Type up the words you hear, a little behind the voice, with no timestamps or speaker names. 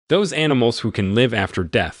Those animals who can live after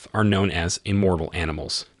death are known as immortal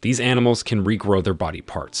animals. These animals can regrow their body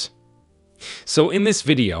parts. So in this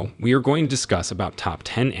video, we are going to discuss about top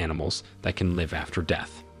 10 animals that can live after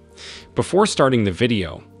death. Before starting the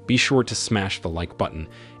video, be sure to smash the like button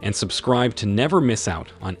and subscribe to never miss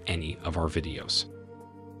out on any of our videos.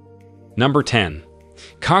 Number 10.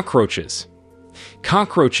 Cockroaches.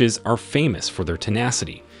 Cockroaches are famous for their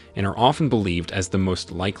tenacity and are often believed as the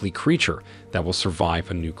most likely creature that will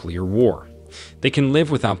survive a nuclear war. They can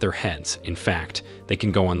live without their heads. In fact, they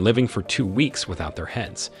can go on living for 2 weeks without their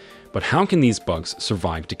heads. But how can these bugs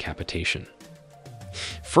survive decapitation?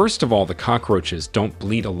 First of all, the cockroaches don't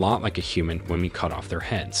bleed a lot like a human when we cut off their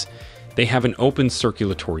heads. They have an open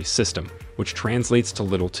circulatory system, which translates to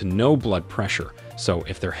little to no blood pressure, so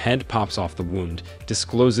if their head pops off, the wound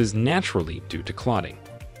discloses naturally due to clotting.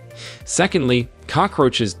 Secondly,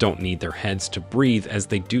 cockroaches don't need their heads to breathe, as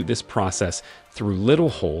they do this process through little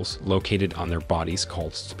holes located on their bodies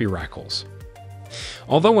called spiracles.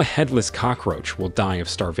 Although a headless cockroach will die of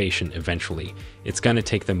starvation eventually, it's going to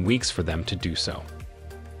take them weeks for them to do so.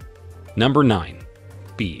 Number 9.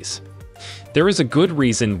 Bees. There is a good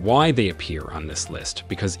reason why they appear on this list,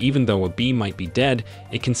 because even though a bee might be dead,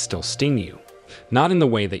 it can still sting you. Not in the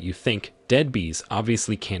way that you think. Dead bees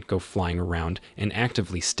obviously can't go flying around and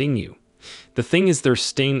actively sting you. The thing is their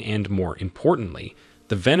sting, and more importantly,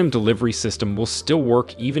 the venom delivery system will still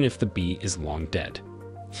work even if the bee is long dead.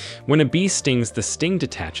 When a bee stings, the sting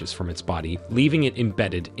detaches from its body, leaving it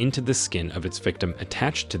embedded into the skin of its victim.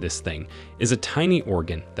 Attached to this thing is a tiny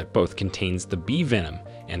organ that both contains the bee venom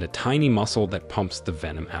and a tiny muscle that pumps the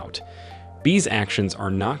venom out. Bees' actions are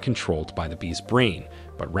not controlled by the bee's brain,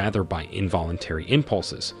 but rather by involuntary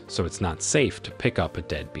impulses, so it's not safe to pick up a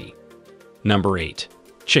dead bee. Number 8.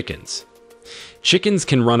 Chickens. Chickens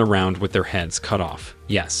can run around with their heads cut off,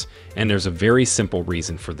 yes, and there's a very simple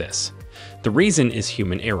reason for this. The reason is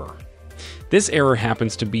human error. This error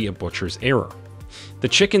happens to be a butcher's error. The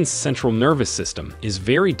chicken's central nervous system is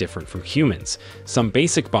very different from humans. Some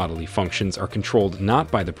basic bodily functions are controlled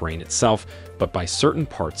not by the brain itself, but by certain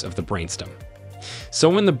parts of the brainstem. So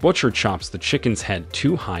when the butcher chops the chicken's head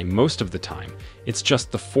too high, most of the time, it's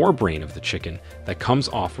just the forebrain of the chicken that comes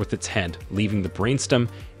off with its head, leaving the brainstem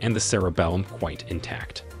and the cerebellum quite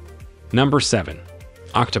intact. Number 7.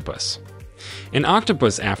 Octopus. An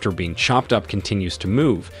octopus, after being chopped up, continues to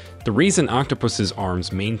move. The reason octopus's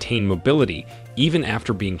arms maintain mobility even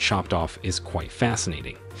after being chopped off is quite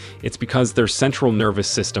fascinating. It's because their central nervous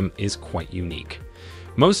system is quite unique.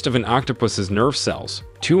 Most of an octopus's nerve cells,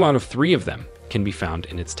 2 out of 3 of them, can be found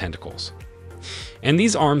in its tentacles. And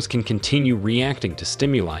these arms can continue reacting to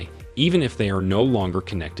stimuli even if they are no longer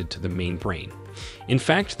connected to the main brain. In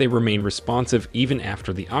fact, they remain responsive even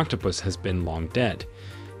after the octopus has been long dead.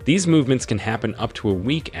 These movements can happen up to a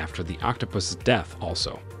week after the octopus's death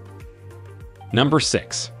also. Number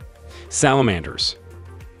 6. Salamanders.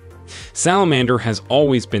 Salamander has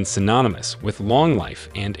always been synonymous with long life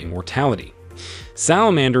and immortality.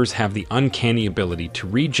 Salamanders have the uncanny ability to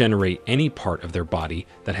regenerate any part of their body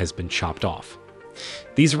that has been chopped off.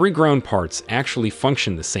 These regrown parts actually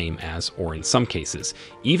function the same as, or in some cases,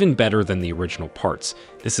 even better than the original parts.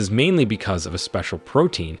 This is mainly because of a special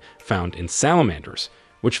protein found in salamanders,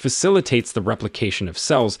 which facilitates the replication of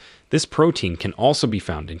cells. This protein can also be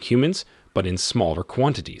found in humans, but in smaller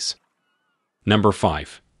quantities. Number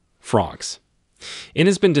 5. Frogs. It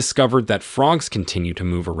has been discovered that frogs continue to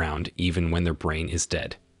move around even when their brain is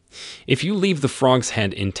dead. If you leave the frog's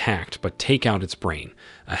head intact but take out its brain,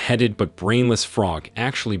 a headed but brainless frog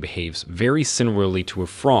actually behaves very similarly to a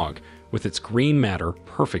frog with its green matter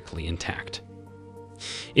perfectly intact.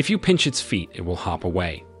 If you pinch its feet, it will hop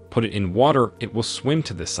away. Put it in water, it will swim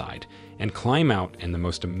to the side and climb out, and the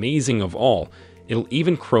most amazing of all, it'll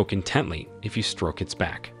even croak intently if you stroke its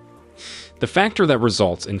back. The factor that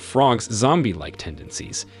results in frogs' zombie-like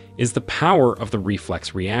tendencies is the power of the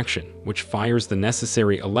reflex reaction, which fires the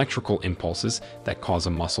necessary electrical impulses that cause a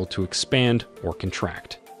muscle to expand or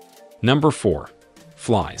contract. Number 4.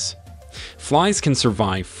 Flies. Flies can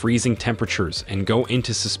survive freezing temperatures and go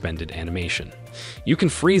into suspended animation. You can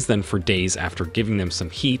freeze them for days after giving them some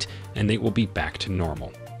heat, and they will be back to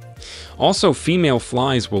normal. Also, female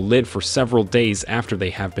flies will live for several days after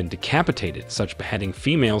they have been decapitated. Such beheading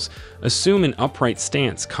females assume an upright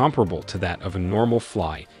stance comparable to that of a normal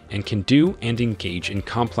fly and can do and engage in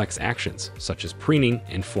complex actions such as preening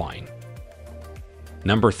and flying.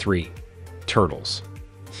 Number 3. Turtles.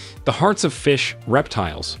 The hearts of fish,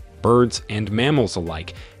 reptiles, birds, and mammals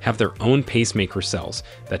alike have their own pacemaker cells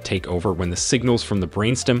that take over when the signals from the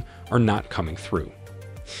brainstem are not coming through.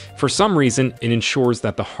 For some reason, it ensures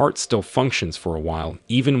that the heart still functions for a while,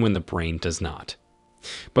 even when the brain does not.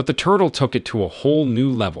 But the turtle took it to a whole new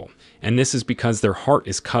level, and this is because their heart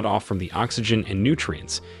is cut off from the oxygen and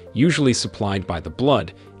nutrients, usually supplied by the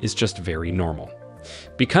blood, is just very normal.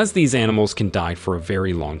 Because these animals can die for a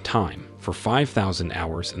very long time, for 5,000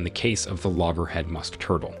 hours in the case of the loggerhead musk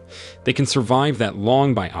turtle, they can survive that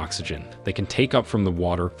long by oxygen they can take up from the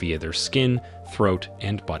water via their skin, throat,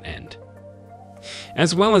 and butt end.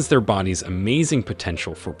 As well as their body's amazing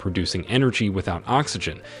potential for producing energy without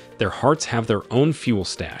oxygen, their hearts have their own fuel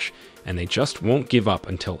stash, and they just won't give up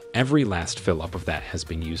until every last fill-up of that has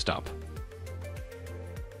been used up.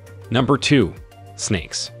 Number 2.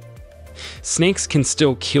 Snakes. Snakes can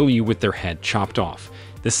still kill you with their head chopped off.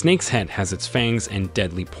 The snake's head has its fangs and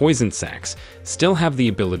deadly poison sacs, still have the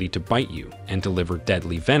ability to bite you and deliver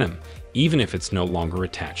deadly venom, even if it's no longer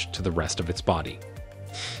attached to the rest of its body.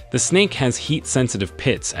 The snake has heat-sensitive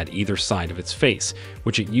pits at either side of its face,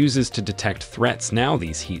 which it uses to detect threats. Now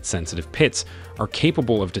these heat-sensitive pits are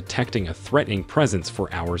capable of detecting a threatening presence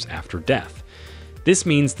for hours after death. This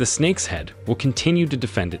means the snake's head will continue to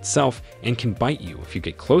defend itself and can bite you if you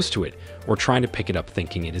get close to it or try to pick it up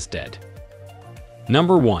thinking it is dead.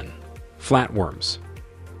 Number 1. Flatworms.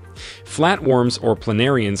 Flatworms or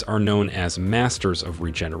planarians are known as masters of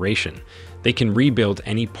regeneration. They can rebuild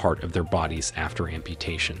any part of their bodies after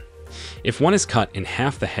amputation. If one is cut in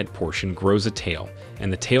half, the head portion grows a tail,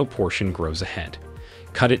 and the tail portion grows a head.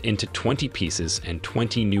 Cut it into 20 pieces and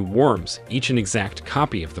 20 new worms, each an exact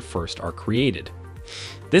copy of the first, are created.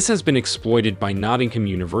 This has been exploited by Nottingham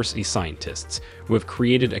University scientists, who have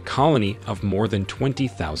created a colony of more than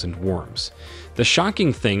 20,000 worms. The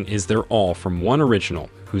shocking thing is they're all from one original,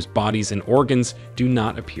 whose bodies and organs do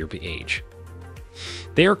not appear to age.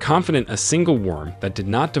 They are confident a single worm that did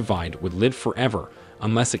not divide would live forever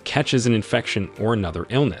unless it catches an infection or another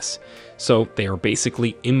illness. So they are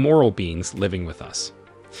basically immoral beings living with us.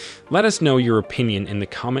 Let us know your opinion in the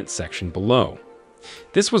comment section below.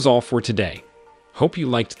 This was all for today. Hope you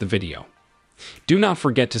liked the video. Do not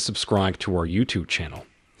forget to subscribe to our YouTube channel.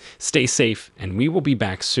 Stay safe, and we will be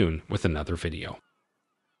back soon with another video.